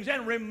things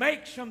and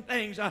remake some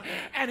things.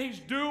 And He's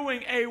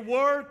doing a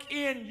work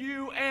in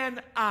you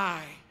and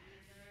I.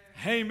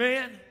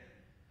 Amen.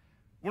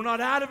 We're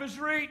not out of His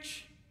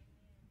reach.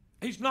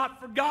 He's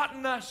not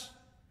forgotten us.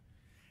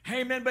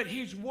 Amen. But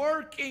He's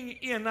working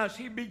in us.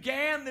 He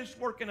began this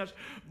work in us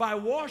by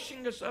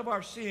washing us of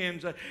our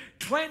sins,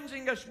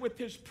 cleansing us with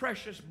His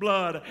precious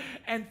blood,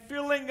 and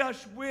filling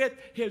us with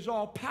His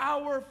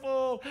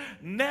all-powerful,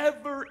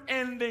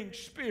 never-ending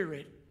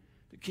Spirit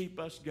to keep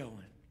us going.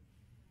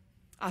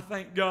 I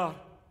thank God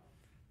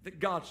that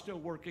God's still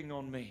working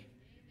on me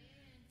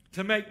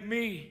to make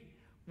me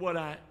what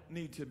I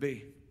need to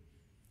be.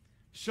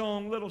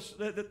 Song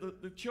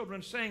the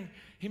children sing,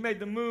 He made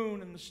the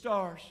moon and the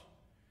stars,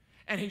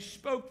 and He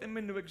spoke them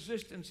into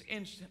existence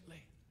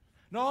instantly.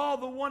 And all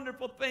the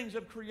wonderful things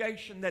of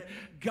creation that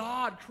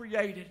God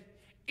created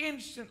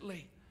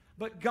instantly.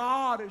 But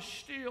God is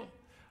still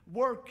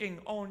working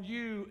on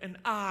you and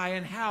I,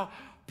 and how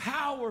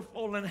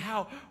powerful and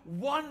how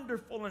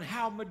wonderful and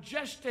how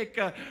majestic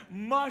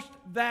must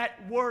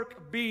that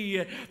work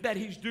be that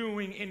He's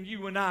doing in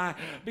you and I,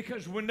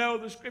 because we know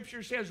the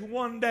Scripture says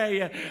one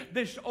day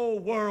this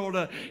old world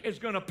is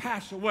going to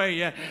pass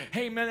away.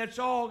 Amen. It's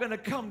all going to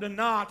come to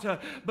naught,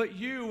 but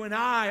you and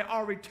I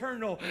are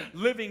eternal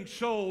living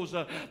souls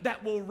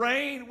that will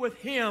reign with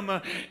Him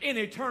in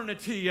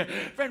eternity.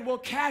 Friend, we'll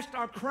cast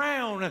our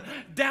crown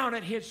down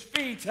at His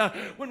feet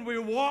when we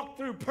walk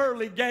through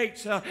pearly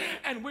gates,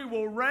 and we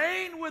will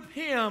reign with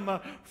Him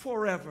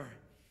forever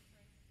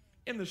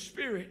in the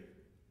Spirit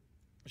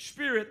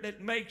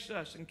that makes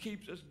us and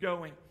keeps us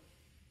going.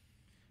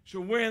 So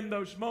when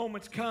those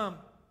moments come,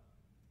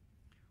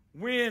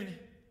 when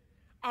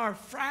our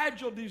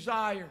fragile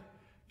desire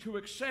to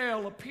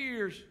excel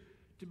appears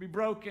to be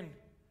broken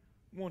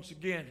once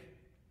again,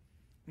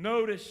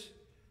 notice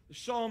the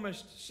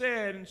psalmist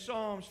said in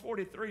Psalms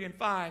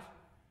 43:5,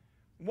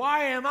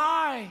 why am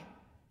I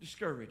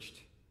discouraged?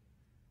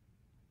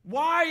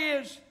 Why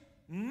is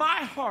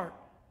my heart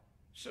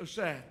so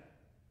sad?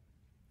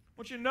 I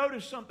want you to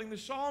notice something. The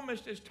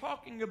psalmist is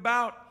talking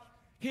about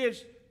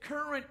his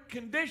current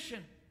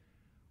condition.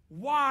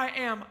 Why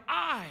am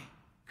I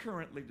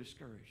currently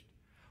discouraged?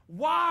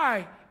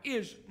 Why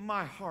is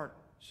my heart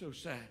so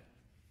sad?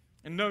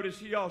 And notice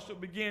he also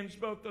begins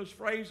both those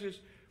phrases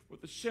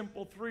with a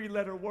simple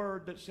three-letter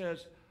word that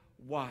says,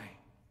 why?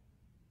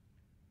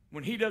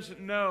 When he doesn't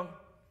know,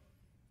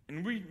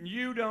 and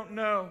you don't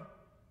know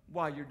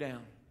why you're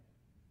down.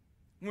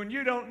 When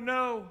you don't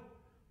know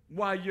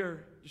why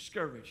you're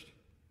discouraged.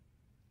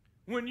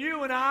 When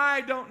you and I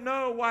don't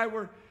know why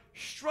we're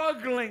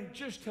struggling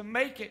just to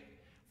make it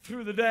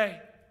through the day.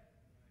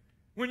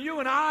 When you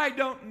and I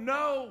don't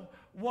know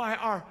why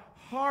our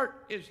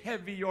heart is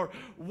heavy or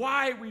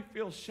why we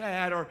feel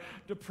sad or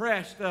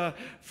depressed.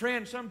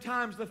 Friend,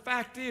 sometimes the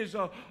fact is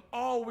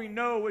all we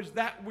know is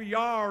that we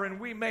are, and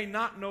we may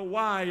not know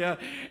why.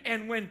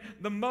 And when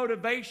the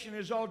motivation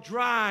is all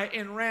dry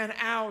and ran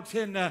out,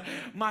 and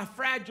my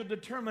fragile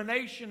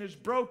determination is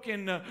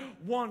broken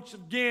once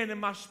again, and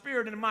my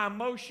spirit and my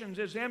emotions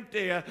is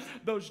empty,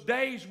 those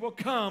days will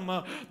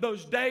come.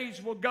 Those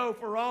days will go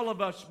for all of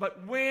us.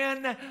 But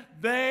when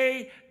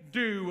they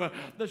do,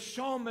 the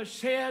psalmist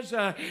says,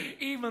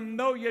 even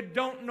though you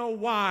don't know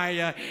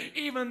why,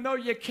 even though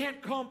you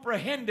can't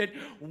comprehend it,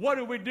 what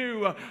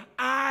do?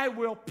 I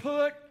will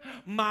put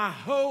my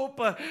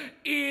hope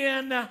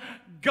in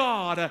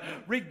God.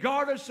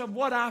 Regardless of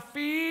what I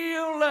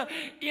feel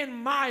in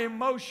my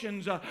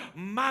emotions,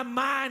 my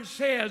mind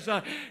says,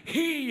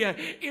 He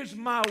is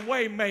my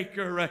way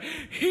maker.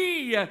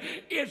 He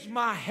is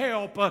my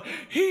help.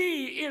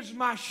 He is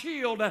my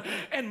shield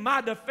and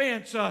my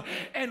defense.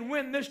 And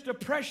when this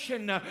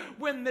depression,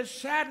 when this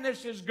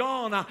sadness is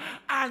gone,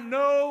 I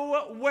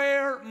know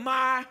where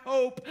my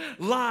hope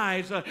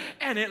lies,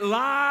 and it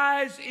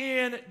lies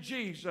in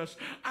Jesus.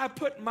 I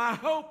put my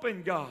hope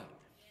in God.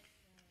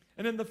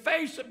 And in the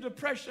face of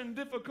depression and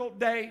difficult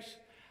days,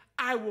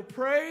 I will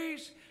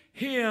praise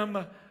Him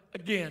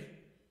again.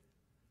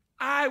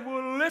 I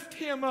will lift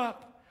Him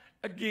up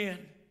again,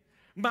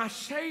 my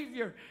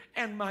Savior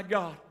and my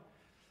God.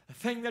 The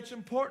thing that's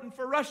important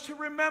for us to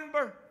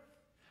remember,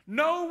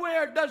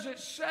 nowhere does it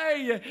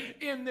say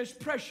in this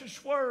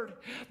precious word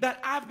that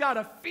I've got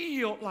to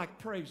feel like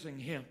praising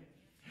Him.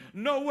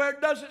 Nowhere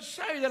does it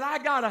say that I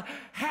got to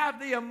have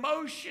the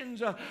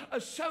emotions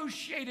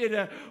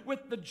associated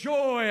with the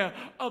joy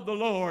of the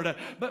Lord.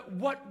 But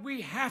what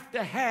we have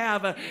to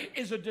have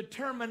is a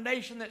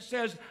determination that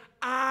says,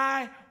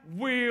 I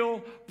will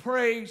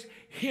praise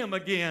Him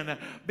again,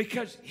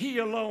 because He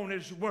alone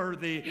is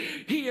worthy.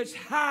 He is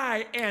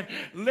high and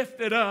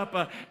lifted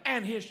up,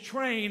 and His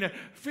train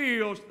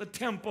fills the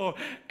temple,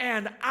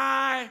 and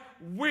I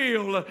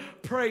will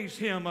praise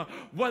Him.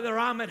 Whether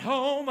I'm at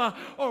home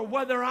or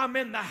whether I'm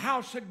in the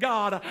house of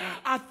God,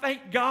 I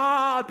thank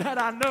God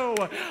that I know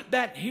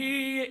that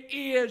He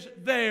is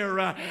there,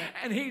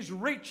 and He's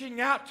reaching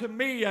out to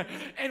me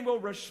and will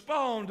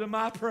respond to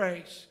my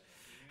praise.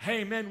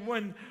 Amen.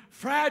 When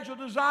fragile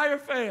desire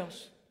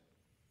fails,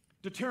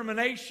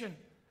 determination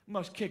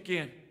must kick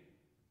in.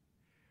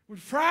 When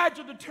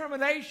fragile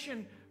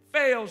determination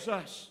fails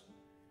us,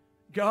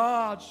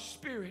 God's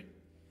Spirit,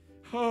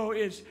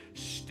 is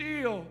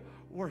still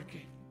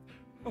working.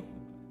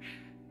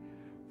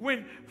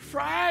 When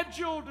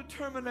fragile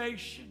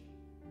determination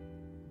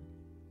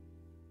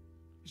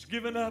is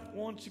given up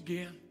once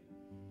again,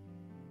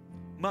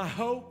 my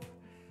hope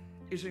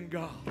is in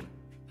God.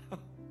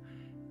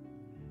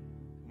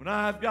 When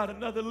I've got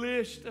another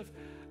list of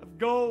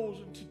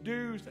goals and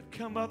to-dos that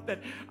come up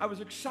that I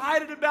was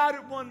excited about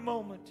at one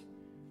moment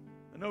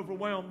and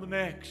overwhelmed the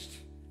next,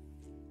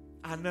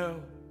 I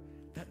know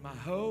that my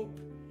hope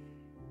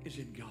is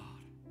in God.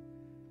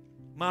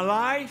 My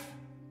life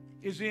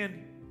is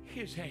in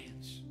His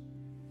hands.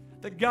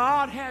 That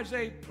God has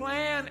a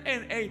plan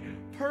and a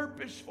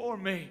purpose for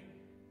me.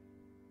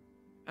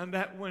 And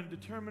that when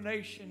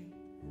determination,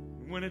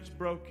 when it's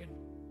broken,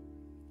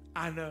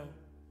 I know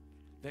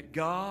that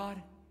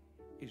God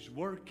is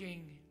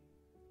working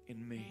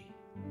in me.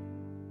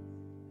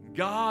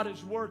 God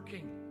is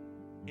working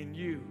in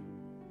you,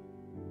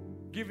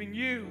 giving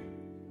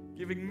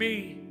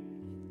me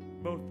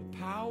both the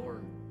power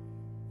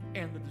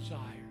and the desire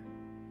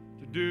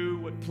to do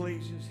what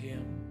pleases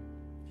Him.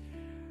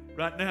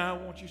 Right now, I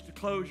want you to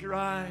close your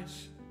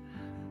eyes,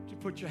 to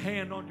put your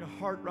hand on your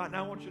heart right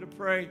now. I want you to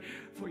pray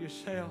for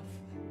yourself.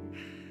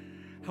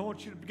 I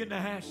want you to begin to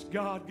ask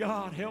God,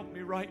 God, help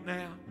me right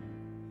now.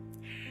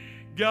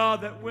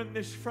 God, that when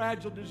this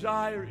fragile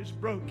desire is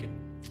broken,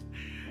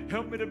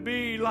 help me to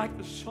be like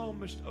the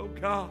psalmist, oh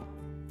God,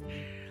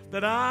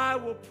 that I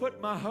will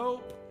put my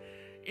hope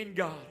in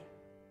God,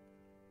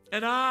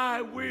 and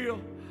I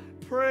will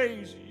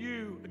praise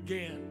you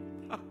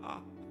again.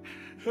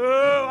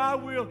 Oh, I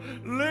will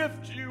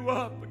lift you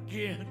up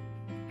again.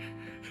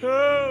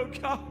 Oh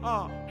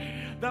God,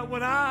 that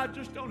when I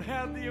just don't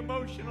have the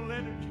emotional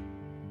energy,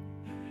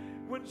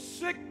 when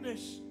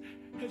sickness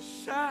has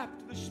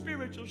sapped the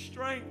spiritual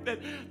strength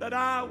that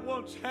I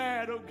once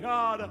had, oh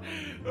God.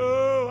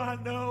 Oh, I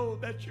know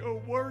that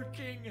you're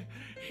working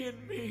in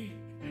me.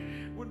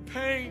 When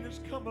pain has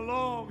come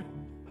along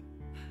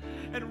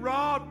and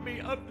robbed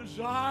me of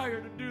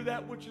desire to do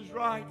that which is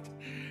right,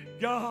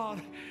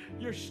 God,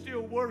 you're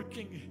still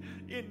working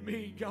in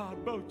me,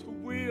 God, both to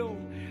will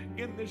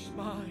in this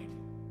mind,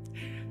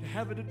 to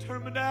have a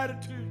determined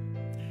attitude,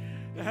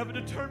 to have a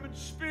determined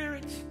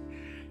spirit,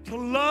 to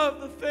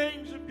love the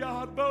things of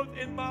God, both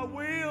in my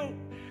will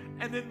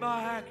and in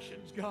my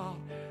actions, God,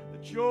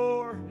 that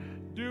you're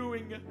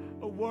doing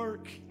a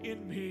work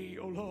in me,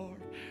 oh Lord.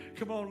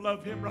 Come on,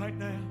 love Him right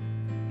now.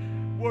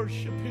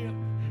 Worship Him.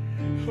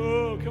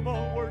 Oh, come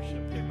on,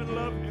 worship Him and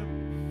love Him.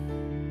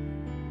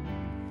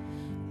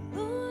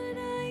 Lord,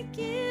 I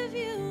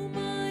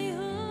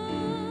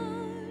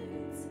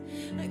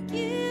I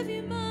give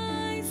you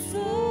my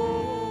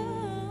soul.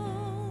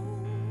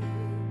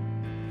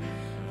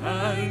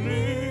 I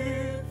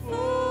live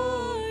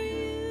for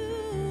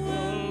you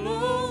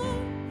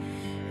alone.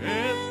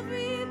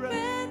 Every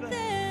breath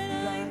that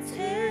I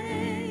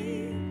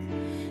take,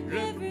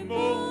 every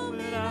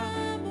moment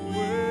I'm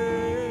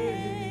awake.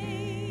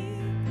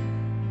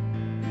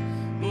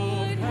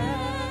 Lord,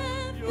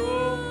 have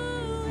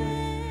your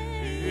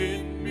way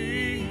in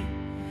me.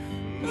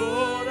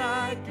 Lord,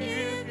 I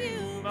give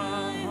you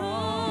my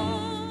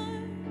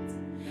heart.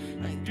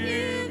 I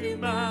give you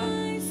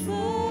my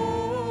soul.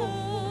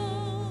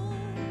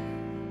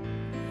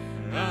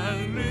 I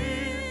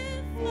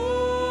live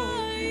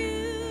for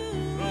you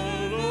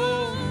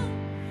alone.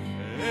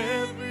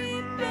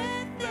 Every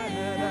breath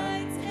that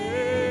I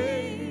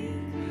take,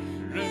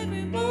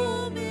 every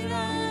moment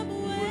I'm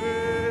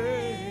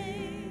awake.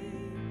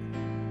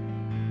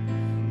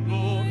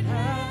 Lord,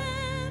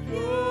 have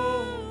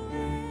your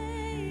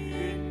way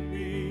in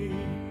me.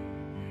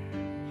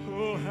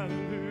 Oh,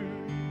 hallelujah.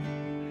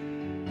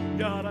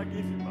 God, I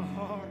give you my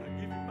heart. I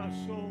give you my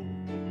soul.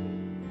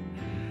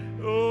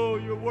 Oh,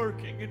 you're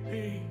working in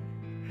me.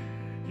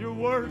 You're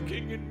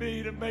working in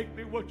me to make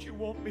me what you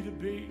want me to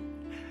be.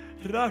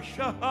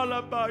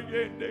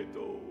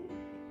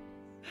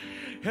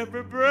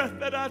 Every breath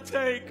that I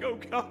take, oh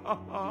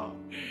God,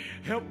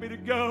 help me to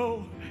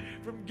go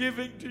from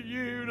giving to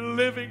you to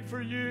living for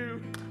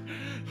you.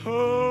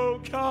 Oh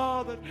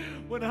God, that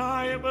when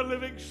I am a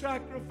living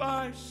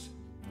sacrifice,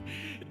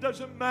 it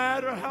doesn't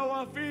matter how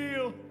I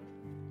feel.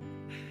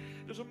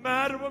 It doesn't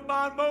matter what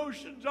my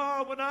emotions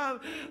are when I'm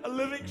a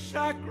living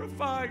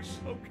sacrifice.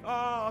 Oh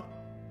God,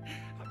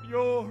 I'm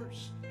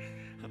yours.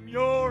 I'm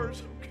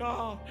yours, oh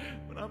God.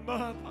 When I'm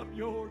up, I'm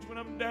yours. When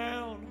I'm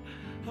down,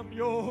 I'm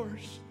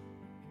yours.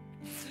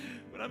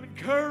 When I'm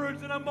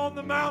encouraged and I'm on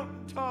the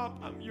mountaintop,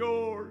 I'm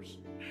yours.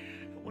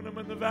 When I'm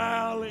in the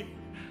valley,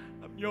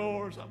 I'm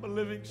yours. I'm a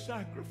living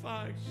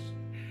sacrifice.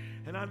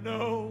 And I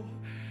know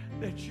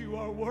that you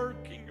are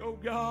working, oh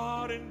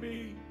God, in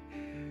me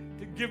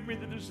to give me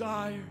the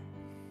desire.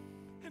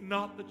 And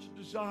not the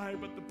desire,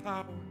 but the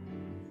power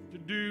to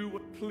do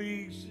what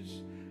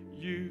pleases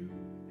you.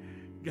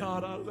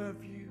 God, I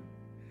love you.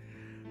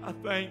 I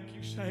thank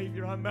you,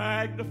 Savior. I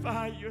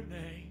magnify your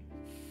name.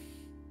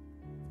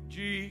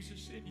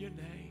 Jesus, in your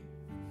name.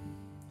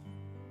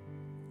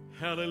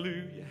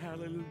 Hallelujah,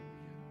 hallelujah.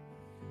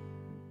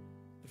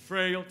 The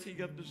frailty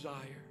of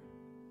desire.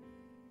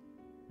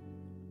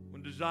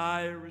 When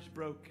desire is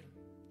broken,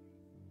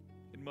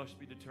 it must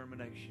be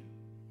determination.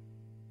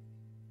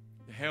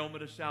 The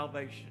helmet of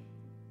salvation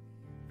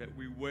that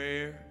we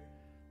wear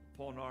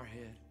upon our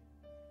head,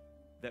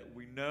 that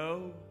we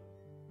know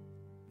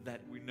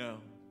that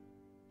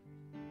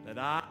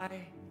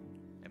I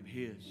am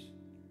his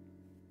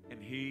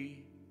and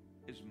he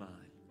is mine.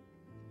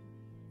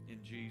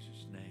 In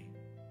Jesus' name.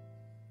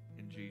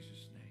 In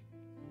Jesus' name.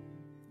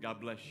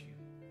 God bless you.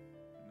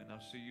 And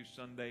I'll see you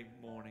Sunday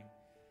morning,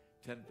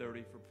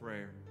 10:30 for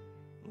prayer,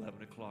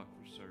 11 o'clock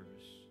for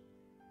service.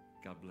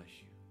 God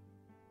bless you.